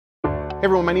Hey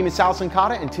everyone, my name is Sal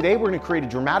Cincotta, and today we're going to create a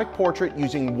dramatic portrait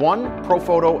using one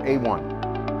Profoto A1.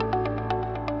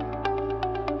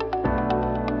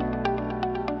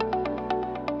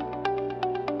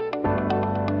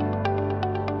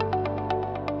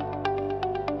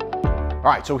 All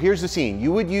right, so here's the scene.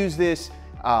 You would use this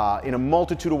in a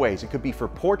multitude of ways. It could be for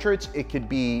portraits, it could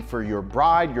be for your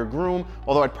bride, your groom,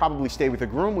 although I'd probably stay with a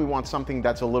groom. We want something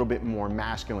that's a little bit more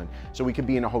masculine. So we could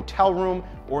be in a hotel room,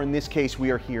 or in this case, we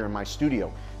are here in my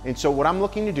studio. And so what I'm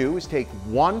looking to do is take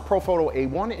one Profoto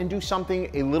A1 and do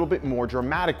something a little bit more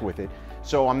dramatic with it.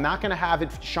 So I'm not gonna have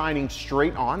it shining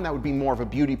straight on. That would be more of a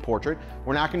beauty portrait.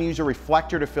 We're not gonna use a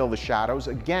reflector to fill the shadows.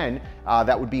 Again,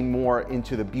 that would be more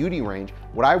into the beauty range.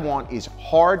 What I want is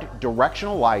hard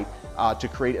directional light to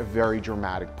create a very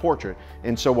dramatic portrait.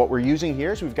 And so what we're using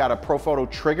here is we've got a Profoto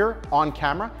trigger on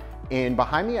camera, and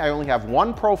behind me I only have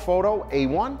one Profoto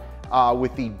A1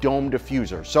 with the dome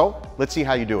diffuser. So let's see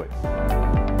how you do it.